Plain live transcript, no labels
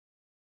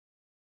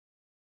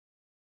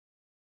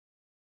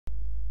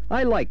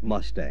I like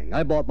Mustang.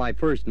 I bought my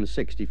first in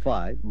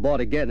 '65,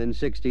 bought again in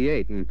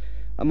 '68, and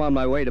I'm on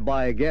my way to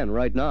buy again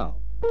right now.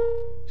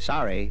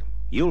 Sorry,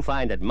 you'll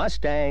find that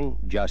Mustang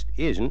just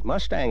isn't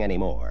Mustang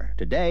anymore.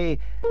 Today,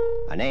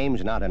 a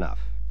name's not enough.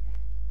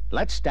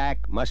 Let's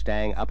stack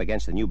Mustang up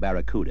against the new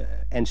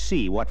Barracuda and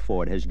see what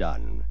Ford has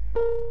done.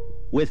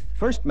 With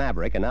first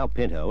Maverick and now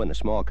Pinto in the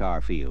small car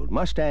field,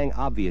 Mustang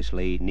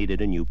obviously needed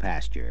a new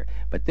pasture,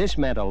 but this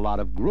meant a lot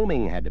of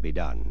grooming had to be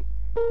done.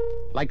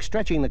 Like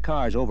stretching the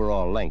car's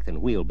overall length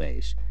and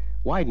wheelbase,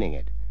 widening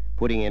it,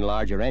 putting in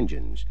larger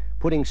engines,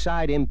 putting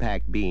side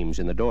impact beams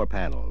in the door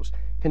panels,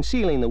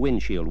 concealing the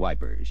windshield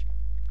wipers,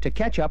 to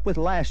catch up with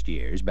last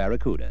year's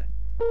Barracuda.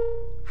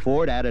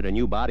 Ford added a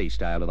new body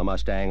style to the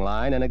Mustang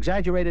line, an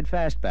exaggerated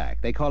fastback.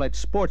 They call it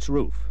sports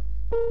roof.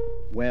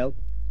 Well,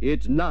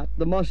 it's not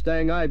the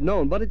Mustang I've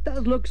known, but it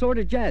does look sort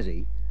of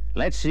jazzy.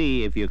 Let's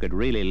see if you could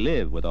really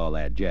live with all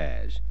that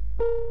jazz.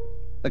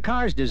 The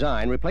car's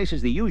design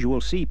replaces the usual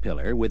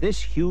C-pillar with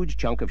this huge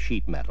chunk of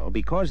sheet metal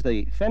because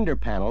the fender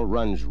panel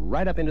runs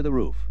right up into the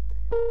roof.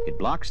 It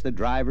blocks the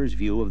driver's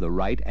view of the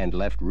right and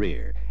left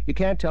rear. You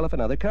can't tell if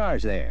another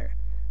car's there.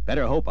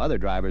 Better hope other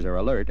drivers are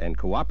alert and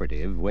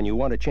cooperative when you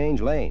want to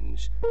change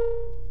lanes.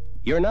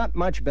 You're not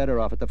much better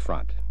off at the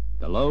front.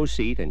 The low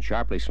seat and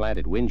sharply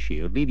slanted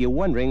windshield leave you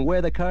wondering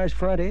where the car's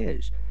front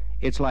is.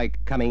 It's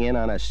like coming in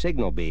on a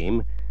signal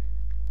beam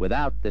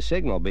without the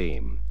signal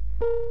beam.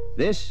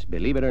 This,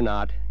 believe it or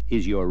not,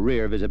 is your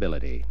rear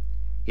visibility.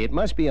 It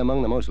must be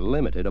among the most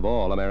limited of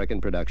all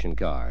American production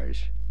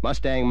cars.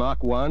 Mustang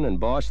Mach 1 and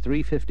Boss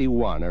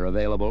 351 are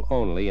available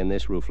only in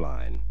this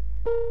roofline.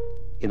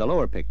 In the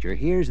lower picture,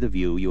 here's the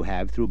view you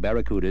have through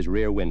Barracuda's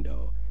rear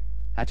window.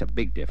 That's a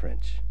big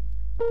difference.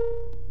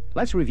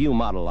 Let's review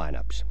model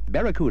lineups.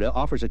 Barracuda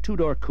offers a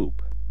two-door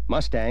coupe.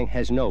 Mustang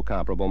has no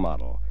comparable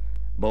model.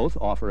 Both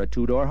offer a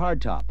two-door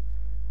hardtop.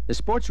 The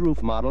sports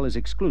roof model is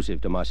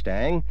exclusive to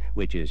Mustang,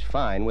 which is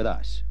fine with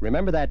us.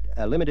 Remember that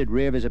limited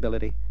rear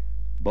visibility?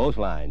 Both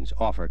lines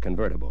offer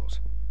convertibles.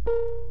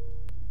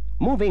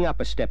 Moving up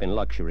a step in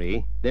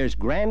luxury, there's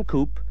Grand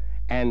Coupe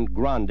and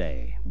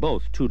Grande,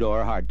 both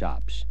two-door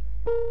hardtops.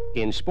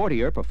 In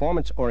sportier,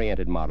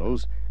 performance-oriented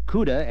models,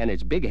 Cuda and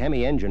its big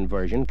Hemi engine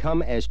version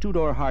come as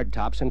two-door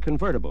hardtops and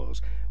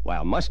convertibles,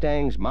 while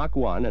Mustang's Mach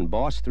 1 and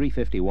Boss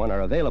 351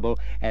 are available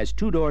as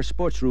two-door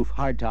sports roof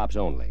hardtops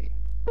only.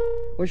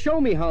 Well,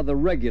 show me how the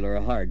regular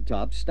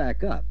hardtops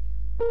stack up.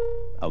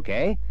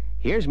 Okay,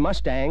 here's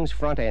Mustang's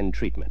front-end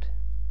treatment.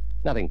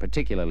 Nothing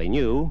particularly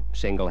new.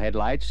 Single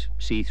headlights,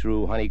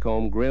 see-through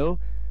honeycomb grille,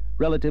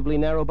 relatively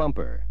narrow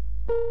bumper.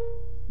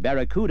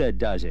 Barracuda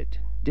does it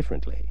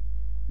differently.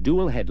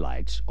 Dual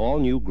headlights,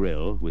 all-new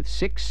grille with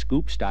 6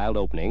 scoop-styled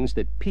openings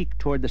that peak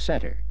toward the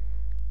center.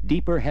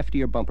 Deeper,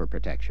 heftier bumper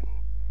protection.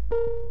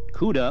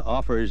 Cuda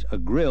offers a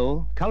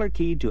grille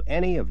color-keyed to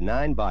any of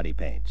 9 body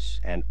paints,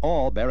 and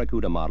all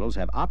Barracuda models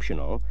have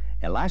optional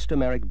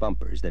elastomeric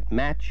bumpers that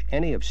match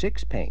any of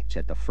 6 paints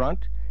at the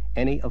front,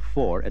 any of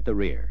 4 at the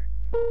rear.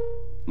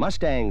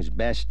 Mustang's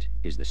best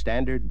is the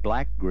standard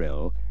black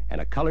grille and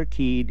a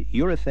color-keyed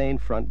urethane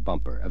front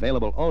bumper,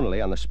 available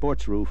only on the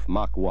sports roof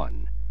Mach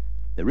 1.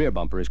 The rear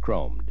bumper is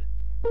chromed.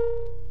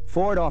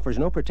 Ford offers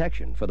no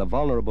protection for the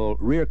vulnerable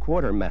rear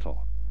quarter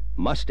metal.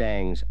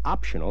 Mustang's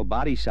optional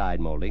body side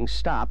moldings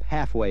stop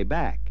halfway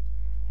back.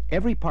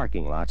 Every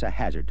parking lot's a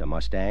hazard to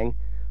Mustang.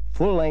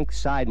 Full-length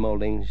side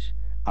moldings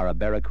are a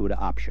Barracuda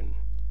option.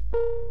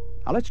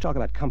 Now let's talk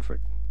about comfort.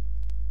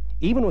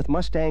 Even with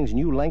Mustang's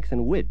new length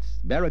and width,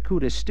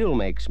 Barracuda still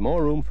makes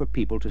more room for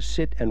people to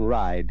sit and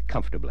ride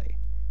comfortably.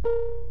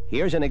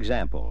 Here's an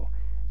example.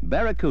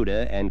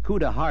 Barracuda and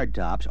Cuda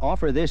hardtops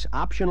offer this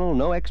optional,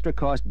 no extra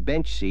cost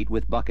bench seat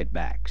with bucket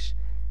backs.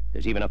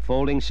 There's even a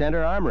folding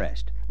center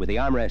armrest. With the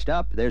armrest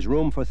up, there's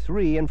room for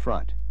 3 in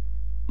front.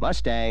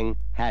 Mustang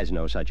has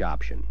no such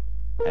option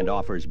and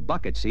offers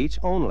bucket seats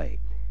only.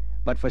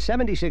 But for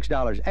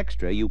 $76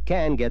 extra, you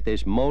can get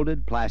this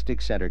molded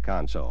plastic center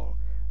console.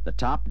 The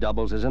top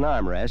doubles as an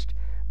armrest,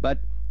 but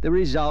the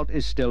result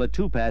is still a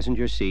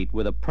 2-passenger seat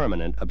with a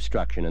permanent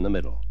obstruction in the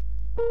middle.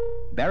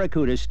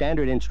 Barracuda's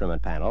standard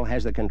instrument panel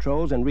has the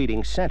controls and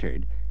readings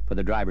centered for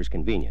the driver's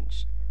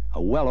convenience.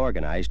 A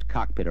well-organized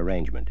cockpit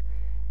arrangement.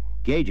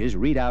 Gauges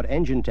read out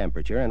engine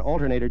temperature and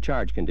alternator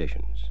charge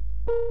conditions.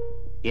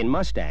 In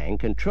Mustang,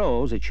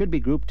 controls that should be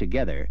grouped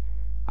together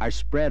are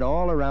spread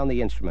all around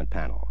the instrument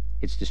panel.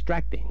 It's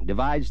distracting,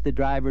 divides the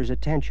driver's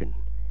attention.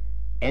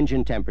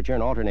 Engine temperature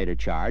and alternator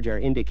charge are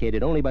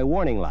indicated only by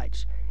warning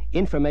lights,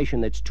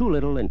 information that's too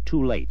little and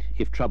too late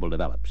if trouble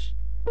develops.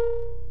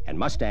 And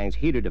Mustang's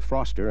heater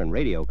defroster and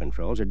radio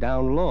controls are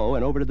down low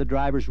and over to the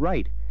driver's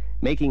right,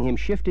 making him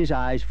shift his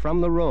eyes from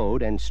the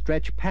road and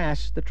stretch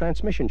past the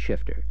transmission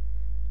shifter.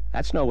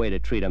 That's no way to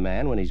treat a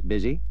man when he's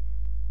busy.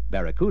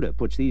 Barracuda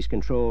puts these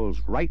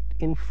controls right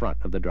in front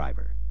of the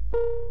driver.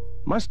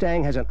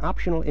 Mustang has an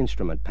optional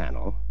instrument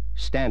panel,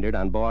 standard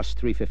on Boss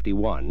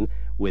 351,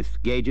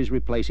 with gauges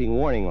replacing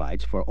warning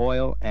lights for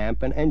oil,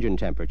 amp, and engine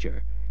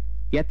temperature.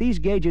 Yet these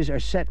gauges are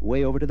set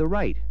way over to the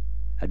right.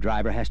 A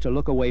driver has to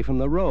look away from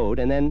the road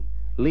and then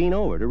lean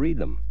over to read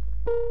them.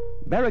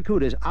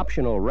 Barracuda's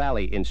optional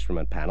rally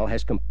instrument panel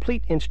has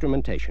complete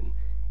instrumentation,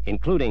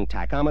 including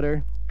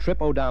tachometer,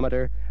 trip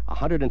odometer,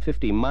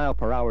 150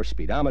 mile-per-hour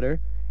speedometer,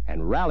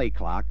 and rally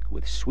clock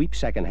with sweep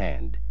second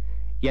hand,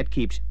 yet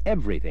keeps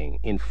everything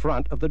in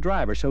front of the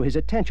driver so his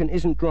attention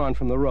isn't drawn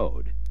from the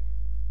road.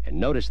 And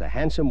notice the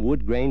handsome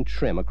wood grain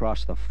trim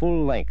across the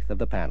full length of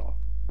the panel.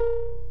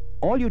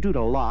 All you do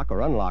to lock or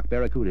unlock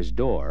Barracuda's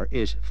door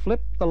is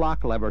flip the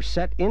lock lever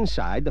set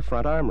inside the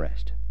front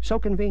armrest. So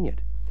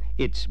convenient.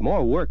 It's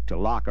more work to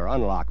lock or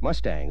unlock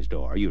Mustang's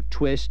door. You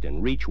twist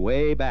and reach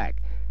way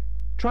back.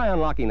 Try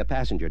unlocking the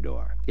passenger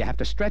door. You have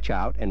to stretch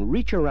out and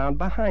reach around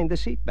behind the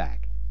seat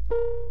back.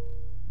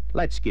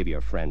 Let's give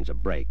your friends a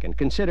break and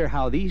consider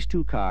how these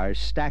two cars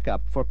stack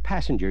up for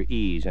passenger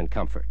ease and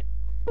comfort.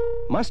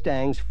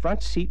 Mustang's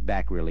front seat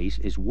back release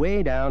is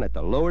way down at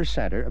the lower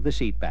center of the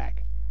seat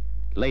back.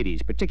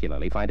 Ladies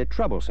particularly find it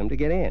troublesome to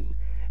get in,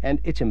 and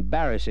it's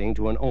embarrassing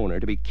to an owner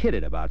to be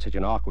kidded about such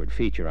an awkward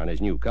feature on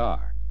his new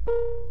car.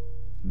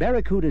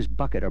 Barracuda's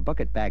bucket or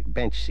bucket back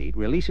bench seat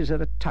releases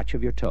at a touch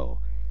of your toe.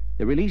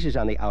 The release is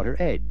on the outer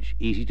edge,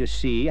 easy to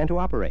see and to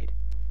operate.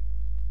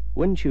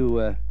 Wouldn't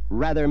you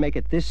rather make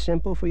it this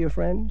simple for your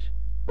friends?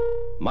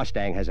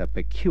 Mustang has a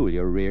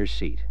peculiar rear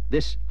seat.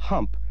 This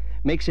hump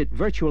makes it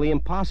virtually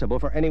impossible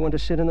for anyone to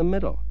sit in the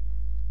middle.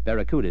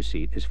 Barracuda's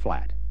seat is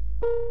flat.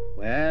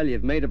 Well,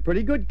 you've made a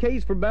pretty good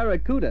case for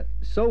Barracuda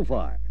so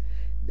far.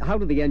 How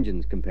do the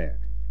engines compare?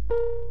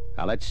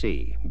 Now, let's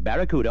see.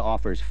 Barracuda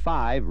offers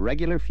 5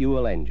 regular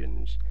fuel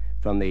engines,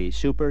 from the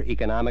super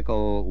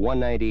economical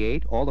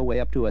 198 all the way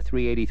up to a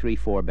 383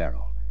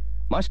 4-barrel.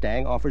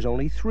 Mustang offers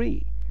only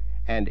 3,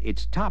 and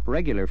its top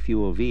regular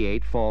fuel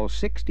V8 falls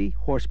 60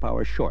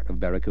 horsepower short of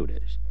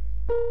Barracuda's.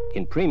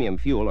 In premium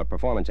fuel or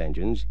performance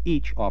engines,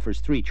 each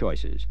offers 3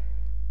 choices,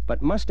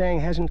 but Mustang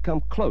hasn't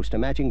come close to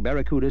matching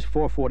Barracuda's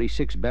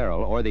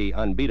 446-barrel or the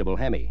unbeatable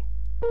Hemi.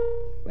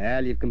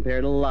 Well, you've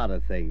compared a lot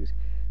of things.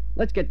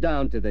 Let's get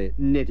down to the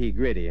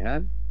nitty-gritty,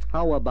 huh?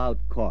 How about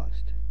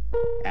cost?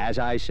 As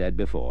I said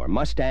before,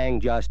 Mustang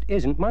just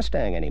isn't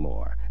Mustang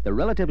anymore. The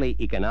relatively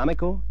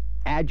economical,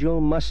 agile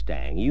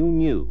Mustang you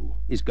knew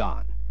is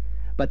gone.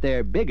 But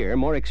their bigger,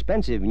 more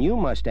expensive new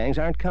Mustangs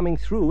aren't coming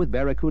through with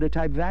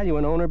Barracuda-type value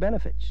and owner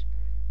benefits.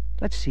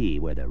 Let's see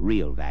where the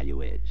real value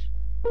is.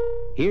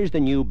 Here's the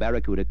new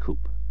Barracuda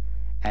Coupe.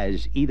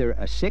 As either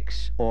a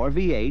 6 or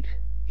V8,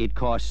 it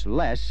costs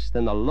less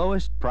than the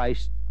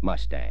lowest-priced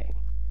Mustang.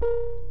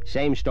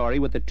 Same story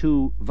with the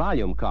 2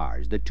 volume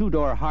cars, the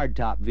 2-door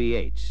hardtop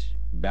V8s.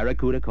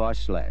 Barracuda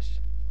costs less.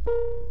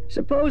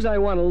 Suppose I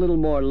want a little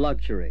more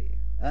luxury.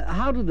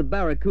 How do the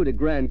Barracuda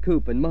Grand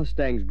Coupe and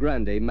Mustang's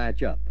Grande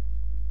match up?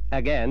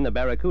 Again, the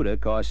Barracuda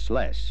costs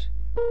less.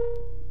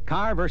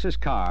 Car versus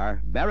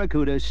car,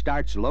 Barracuda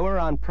starts lower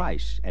on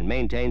price and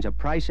maintains a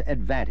price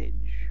advantage,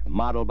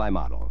 model by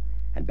model.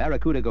 And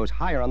Barracuda goes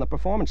higher on the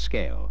performance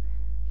scale.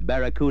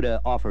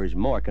 Barracuda offers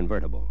more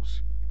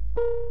convertibles.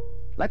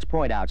 Let's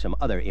point out some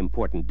other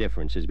important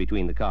differences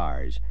between the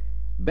cars.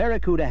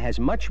 Barracuda has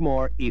much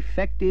more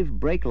effective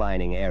brake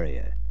lining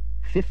area,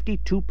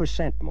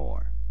 52%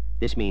 more.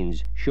 This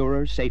means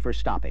surer, safer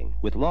stopping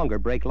with longer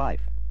brake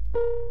life.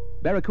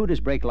 Barracuda's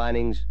brake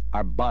linings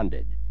are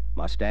bonded,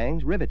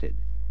 Mustang's riveted.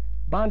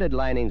 Bonded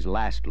linings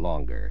last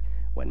longer.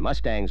 When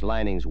Mustang's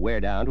linings wear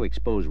down to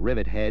expose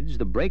rivet heads,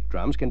 the brake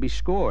drums can be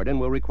scored and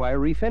will require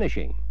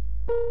refinishing.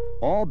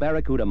 All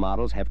Barracuda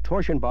models have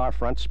torsion bar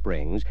front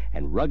springs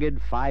and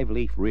rugged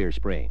 5-leaf rear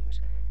springs.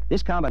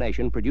 This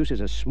combination produces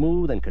a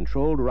smooth and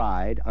controlled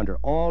ride under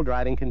all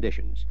driving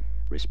conditions.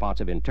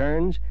 Responsive in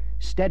turns,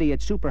 steady at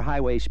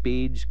superhighway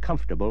speeds,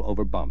 comfortable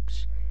over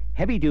bumps.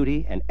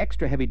 Heavy-duty and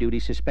extra heavy-duty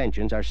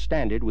suspensions are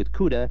standard with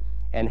Cuda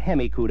and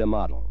Hemi Cuda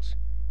models.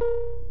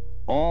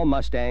 All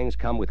Mustangs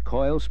come with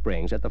coil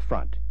springs at the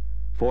front,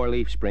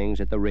 4-leaf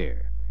springs at the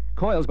rear.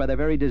 Coils, by their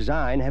very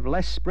design, have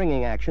less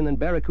springing action than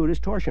Barracuda's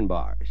torsion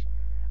bars.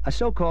 A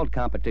so-called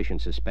competition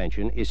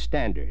suspension is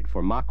standard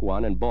for Mach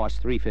 1 and Boss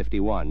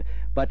 351,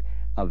 but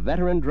a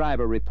veteran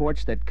driver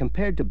reports that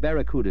compared to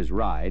Barracuda's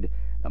ride,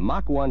 the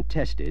Mach 1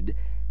 tested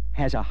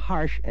has a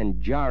harsh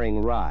and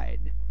jarring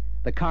ride.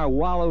 The car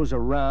wallows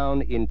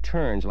around in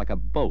turns like a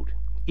boat,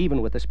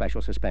 even with the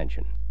special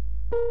suspension.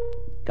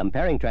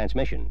 Comparing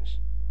transmissions,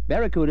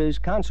 Barracuda's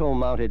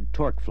console-mounted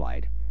torque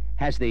flight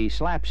has the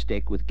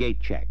slapstick with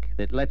gate check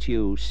that lets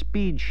you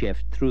speed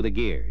shift through the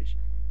gears.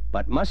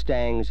 But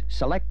Mustang's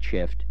select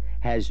shift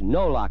has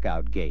no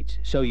lockout gates,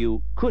 so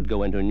you could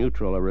go into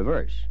neutral or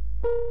reverse.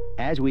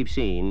 As we've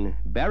seen,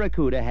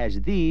 Barracuda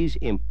has these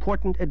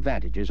important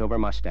advantages over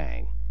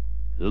Mustang.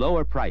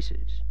 Lower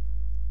prices,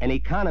 an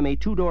economy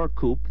 2-door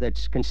coupe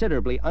that's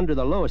considerably under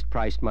the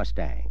lowest-priced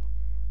Mustang,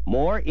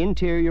 more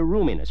interior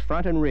roominess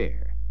front and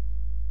rear,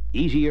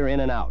 easier in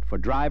and out for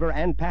driver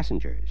and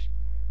passengers,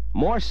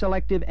 more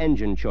selective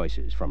engine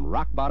choices from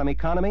rock-bottom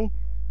economy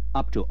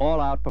up to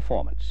all-out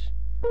performance.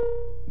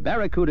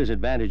 Barracuda's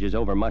advantages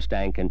over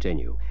Mustang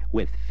continue,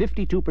 with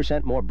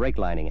 52% more brake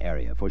lining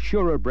area for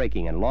surer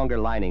braking and longer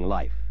lining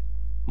life.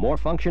 More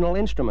functional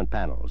instrument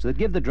panels that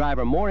give the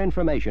driver more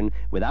information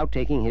without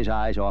taking his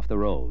eyes off the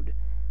road.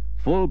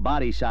 Full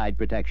body side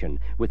protection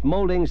with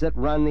moldings that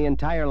run the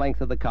entire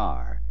length of the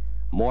car.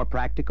 More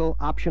practical,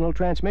 optional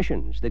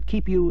transmissions that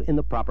keep you in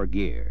the proper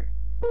gear.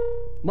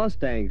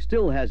 Mustang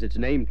still has its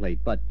nameplate,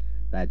 but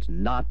that's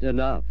not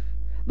enough.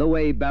 The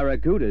way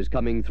Barracuda's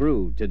coming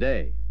through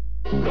today.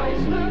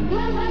 Chrysler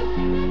Plymouth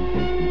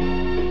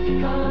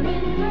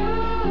coming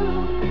through.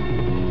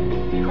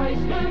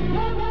 Chrysler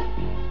Plymouth.